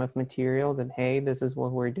some form of material that, hey, this is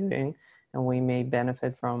what we're doing, and we may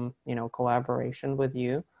benefit from collaboration with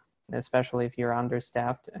you, especially if you're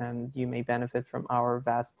understaffed, and you may benefit from our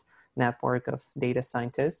vast network of data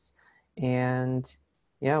scientists. And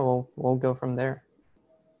yeah, we'll go from there.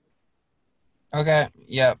 Okay.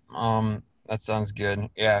 Yep. That sounds good.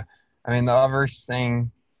 Yeah. I mean, the other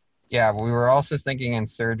thing, yeah, we were also thinking, and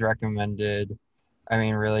Serge recommended, I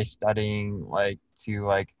mean, really studying like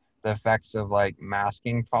the effects of like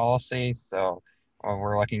masking policy. So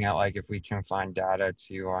we're looking at like if we can find data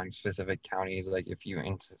to on specific counties, like if you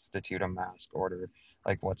institute a mask order,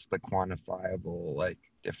 like what's the quantifiable like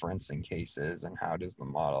difference in cases, and how does the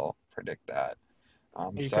model predict that?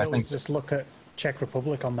 You So could I think always just look at Czech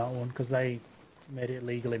Republic on that one because they made it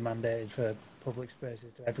legally mandated for public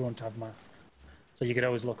spaces to everyone to have masks. So you could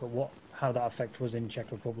always look at how that effect was in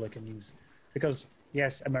Czech Republic and use, because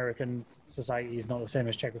yes, American society is not the same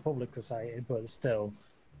as Czech Republic society, but still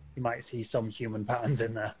you might see some human patterns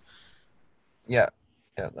in there. yeah,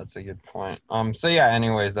 yeah, that's a good point. So yeah,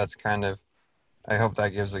 anyways, that's kind of, I hope that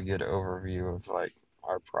gives a good overview of like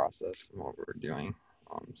our process and what we're doing.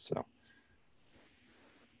 So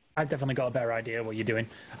I've definitely got a better idea of what you're doing.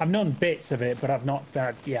 I've known bits of it, but I've not,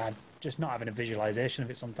 yeah, just not having a visualization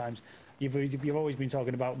of it sometimes. You've always been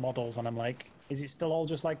talking about models, and I'm like, is it still all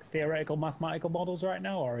just like theoretical mathematical models right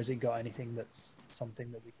now, or has it got anything that's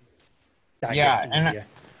something that we can digest yeah, and easier?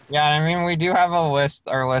 yeah, I mean, we do have our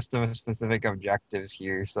list of specific objectives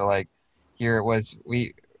here. So like here it was,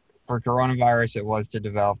 for coronavirus, it was to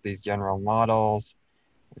develop these general models,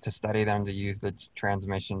 to study them, to use the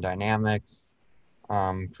transmission dynamics,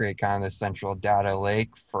 create kind of the central data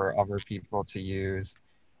lake for other people to use,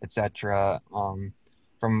 etc.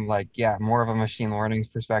 From like, yeah, more of a machine learning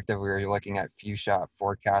perspective, we were looking at few shot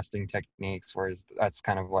forecasting techniques, whereas that's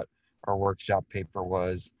kind of what our workshop paper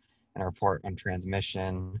was, and our report on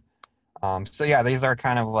transmission. So yeah, these are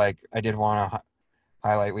kind of like, I did want to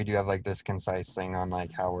highlight, we do have like this concise thing on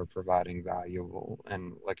like how we're providing valuable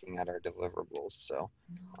and looking at our deliverables. So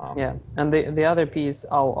Yeah, and the other piece,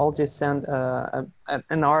 I'll just send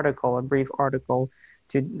an article, a brief article,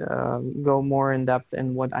 to go more in depth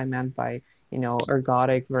in what I meant by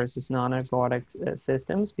ergodic versus non-ergodic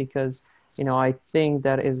systems, because I think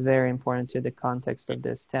that is very important to the context of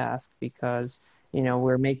this task, because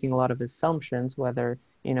we're making a lot of assumptions whether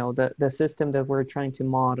the system that we're trying to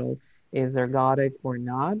model is ergodic or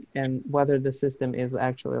not, and whether the system is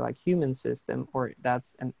actually like human system or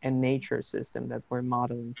that's a nature system that we're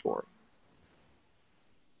modeling for.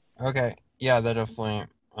 okay, yeah, that definitely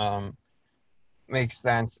makes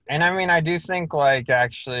sense. And I mean, I do think like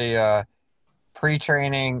actually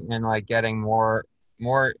pre-training and like getting more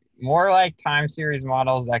like time series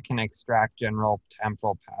models that can extract general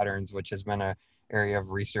temporal patterns, which has been a area of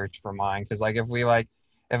research for mine. Because like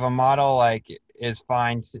if a model like is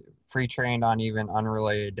fine pre-trained on even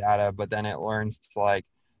unrelated data, but then it learns to like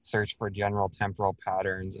search for general temporal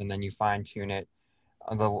patterns, and then you fine tune it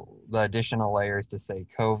the additional layers to say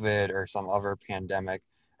COVID or some other pandemic,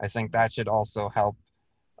 I think that should also help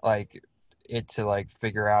like it to like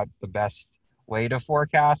figure out the best way to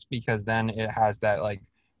forecast, because then it has that like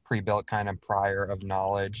pre-built kind of prior of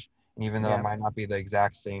knowledge. And even though it Yeah. might not be the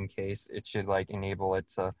exact same case, it should like enable it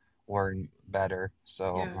to learn better.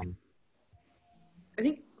 So Yeah. I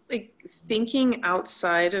think like thinking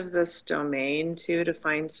outside of this domain too, to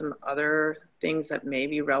find some other things that may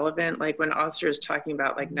be relevant. Like when Arthur is talking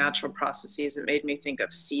about like natural processes, it made me think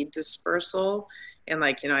of seed dispersal. And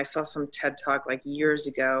like, you know, I saw some TED talk like years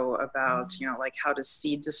ago about, you know, like how does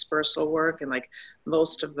seed dispersal work? And like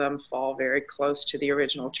most of them fall very close to the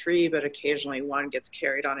original tree, but occasionally one gets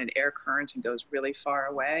carried on an air current and goes really far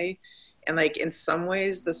away. And like in some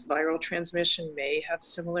ways, this viral transmission may have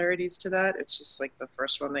similarities to that. It's just like the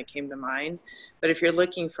first one that came to mind. But if you're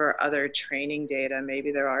looking for other training data,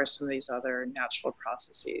 maybe there are some of these other natural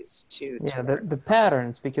processes to Yeah, learn. the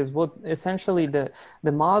patterns, because what essentially the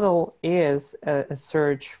model is a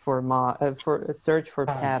search for a search for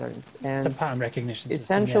patterns, It's a and pattern recognition system.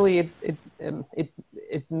 essentially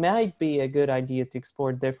it might be a good idea to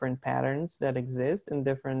explore different patterns that exist in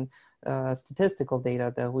different statistical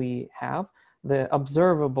data that we have, the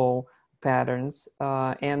observable patterns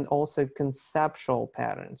and also conceptual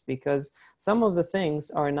patterns, because some of the things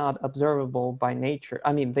are not observable by nature.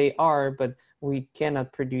 I mean, they are, but we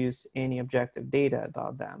cannot produce any objective data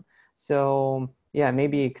about them. So yeah,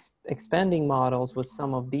 maybe expanding models with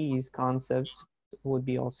some of these concepts would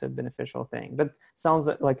be also a beneficial thing, but sounds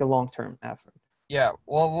like a long-term effort. Yeah,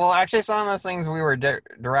 well, actually, some of the things we were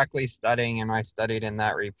directly studying, and I studied in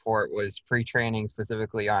that report, was pre-training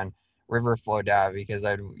specifically on river flow data, because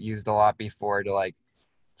I'd used a lot before to like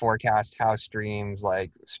forecast how streams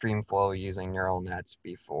like stream flow using neural nets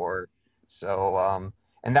before. So,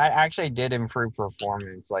 and that actually did improve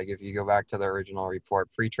performance. Like if you go back to the original report,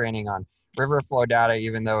 pre-training on river flow data,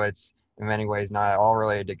 even though it's in many ways not at all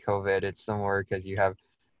related to COVID, it's similar because you have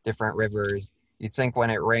different rivers. You'd think when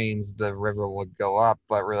it rains, the river would go up,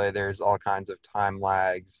 but really there's all kinds of time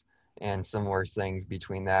lags and similar things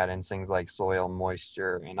between that and things like soil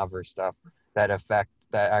moisture and other stuff that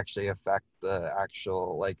actually affect the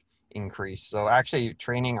actual like increase. So actually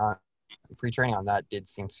pre-training on that did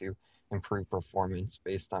seem to improve performance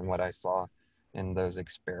based on what I saw in those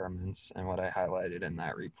experiments and what I highlighted in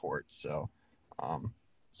that report. So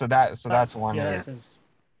that's one way.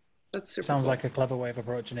 That's super Sounds cool. like a clever way of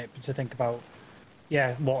approaching it, to think about,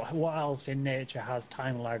 yeah, what else in nature has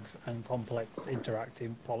time lags and complex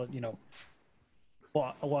interactive, you know,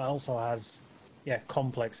 what also has, yeah,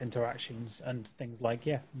 complex interactions and things like,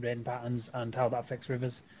 yeah, rain patterns and how that affects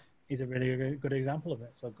rivers is a really good example of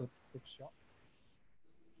it. So good shot.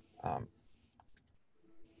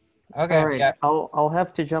 Okay, All right, yeah. I'll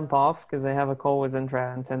have to jump off because I have a call with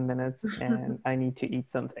Indra in 10 minutes and I need to eat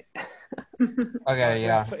something. Okay,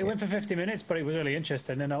 yeah. It went for 50 minutes, but it was really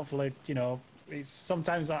interesting, and hopefully, you know, it's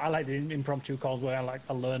sometimes I like the impromptu calls where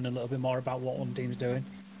I learn a little bit more about what one team's doing.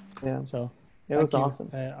 Yeah, So it was awesome.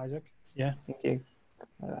 Isaac. Yeah. Thank you.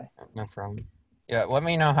 Bye-bye. No problem. Yeah, let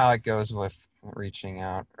me know how it goes with reaching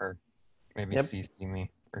out, or maybe CC me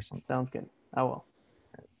or something. Sounds good. I will.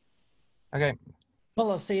 Okay.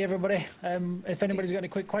 Well, I'll see everybody. If anybody's got any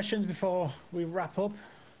quick questions before we wrap up,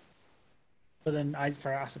 but then ask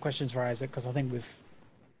the questions for Isaac, because I think we've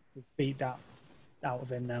beat that out of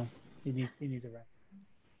him now. He needs a rest.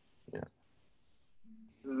 Yeah.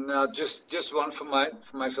 No, just one from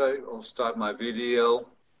my side. I'll start my video.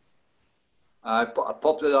 I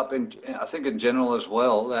popped it up I think in general as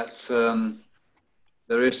well, that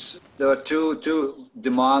there are two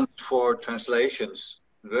demands for translations,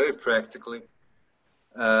 very practically,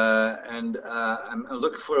 and I'm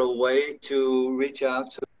looking for a way to reach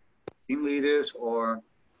out to team leaders or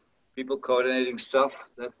people coordinating stuff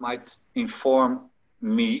that might inform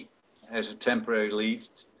me as a temporary lead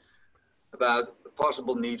about the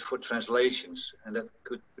possible need for translations, and that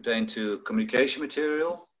could pertain to communication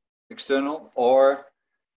material, external, or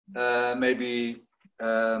maybe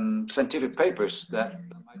scientific papers that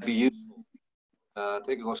might be useful. I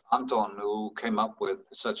think it was Anton who came up with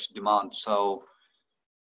such demand. So,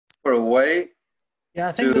 for a way. Yeah,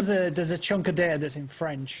 I think there's a chunk of data that's in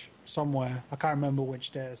French somewhere. I can't remember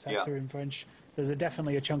which data sets are in French. There's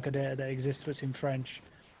definitely a chunk of data that exists that's in French,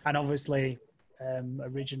 and obviously,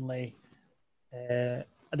 originally,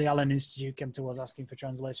 the Allen Institute came to us asking for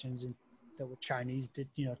translations that were Chinese,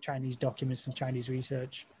 Chinese documents and Chinese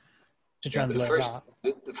research to translate that.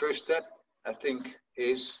 The first step, I think,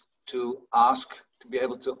 is to be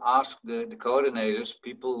able to ask the coordinators,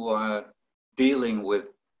 people who are dealing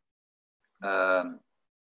with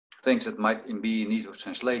things that might be in need of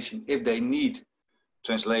translation, if they need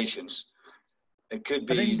translations. It could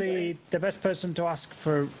be. I think the best person to ask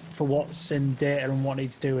for what's in data and what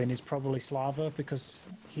needs doing is probably Slava, because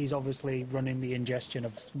he's obviously running the ingestion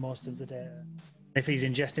of most of the data. If he's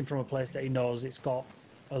ingesting from a place that he knows it's got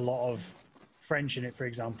a lot of French in it, for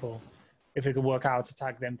example, if we could work out to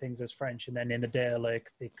tag them things as French, and then in the data lake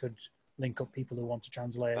they could link up people who want to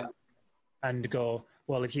translate and go,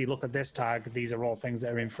 well, if you look at this tag, these are all things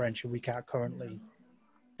that are in French and we can't currently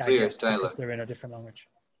digest because they're in a different language.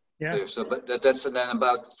 Yeah. Clear. So, but that's then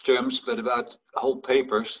about terms, but about whole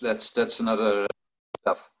papers, that's another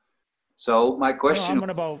stuff. So my question.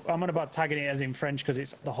 I'm on about tagging it as in French because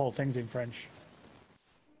it's the whole thing's in French.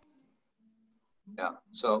 Yeah.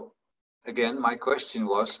 So again, my question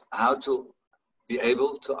was how to be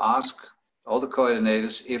able to ask all the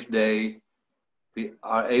coordinators if they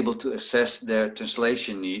are able to assess their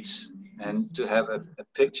translation needs and to have a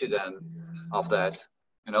picture then of that,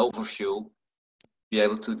 an overview, be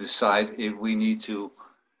able to decide if we need to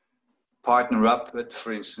partner up with,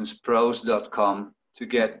 for instance, pros.com to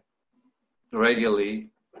get regularly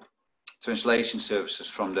translation services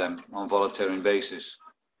from them on voluntary basis.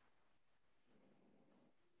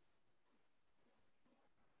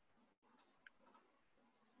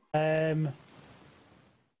 I'll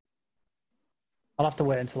have to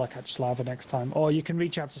wait until I catch Slava next time, or you can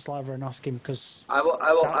reach out to Slava and ask him because I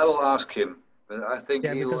will ask him, but I think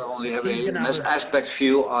he will only have an aspect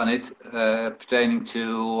view on it pertaining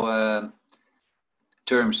to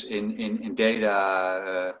terms in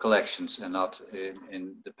data collections and not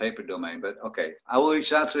in the paper domain. But okay, I will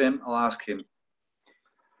reach out to him. I'll ask him.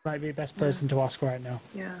 Might be the best person to ask right now.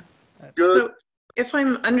 Yeah. Good. So if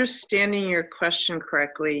I'm understanding your question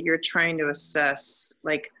correctly, you're trying to assess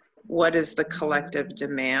like what is the collective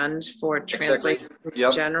demand for translation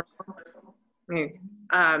in general?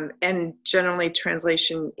 And generally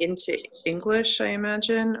translation into English, I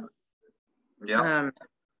imagine. Yeah.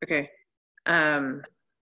 Okay. And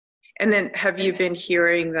then have you been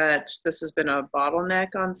hearing that this has been a bottleneck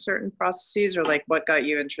on certain processes, or like what got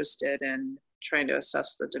you interested in trying to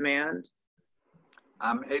assess the demand?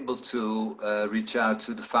 I'm able to reach out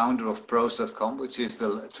to the founder of pros.com, which is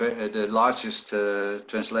the largest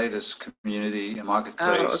translators community and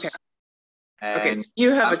marketplace. Oh, okay. And okay, so you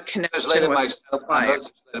have a connection with myself. I'm not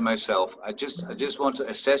translating myself. I just want to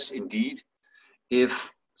assess indeed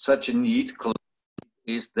if such a need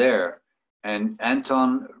is there. And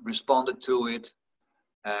Anton responded to it.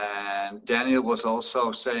 And Daniel was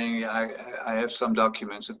also saying, I have some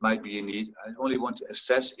documents that might be in need. I only want to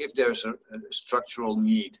assess if there's a structural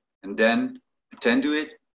need and then attend to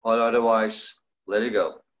it, or otherwise let it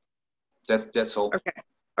go. That's all. Okay.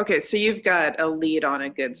 Okay, so you've got a lead on a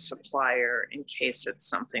good supplier in case it's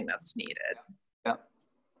something that's needed. Yeah.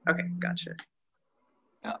 Okay, gotcha.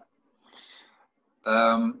 Yeah.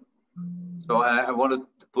 So I wanted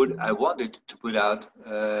to put out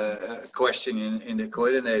a question in the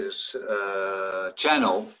coordinators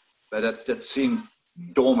channel, but that seemed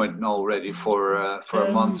dormant already for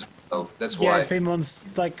a month. So that's why. Yeah, it's been months.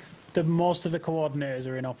 Like most of the coordinators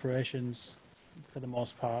are in operations for the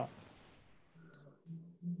most part.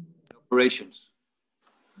 Operations.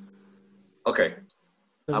 Okay.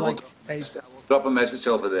 I will drop a message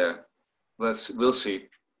over there. We'll see.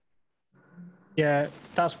 Yeah,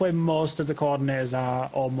 that's where most of the coordinators are,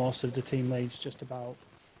 or most of the team leads. Just about.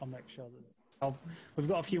 I'll make sure that we've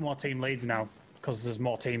got a few more team leads now because there's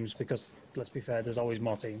more teams. Because let's be fair, there's always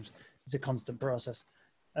more teams. It's a constant process.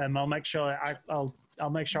 I'll make sure I'll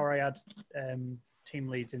make sure I add team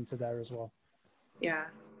leads into there as well. Yeah.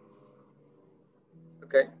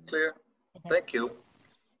 Okay, clear. Okay. Thank you.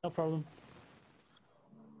 No problem.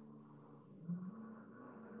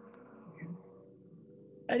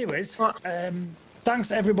 Anyways,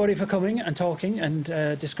 thanks everybody for coming and talking and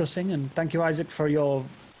discussing, and thank you, Isaac, for your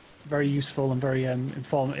very useful and very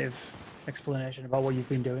informative explanation about what you've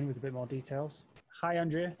been doing with a bit more details. Hi,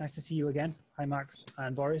 Andrea. Nice to see you again. Hi, Max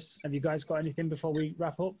and Boris. Have you guys got anything before we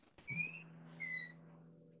wrap up?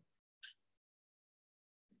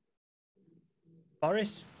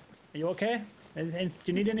 Boris, are you okay? Do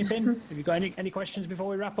you need anything? Have you got any questions before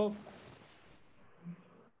we wrap up?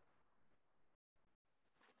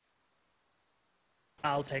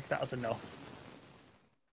 I'll take that as a no.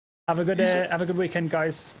 Have a good weekend,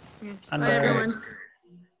 guys. And, bye, everyone.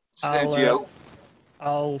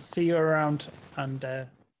 I'll see you around, and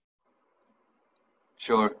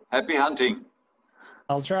sure. Happy hunting.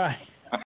 I'll try.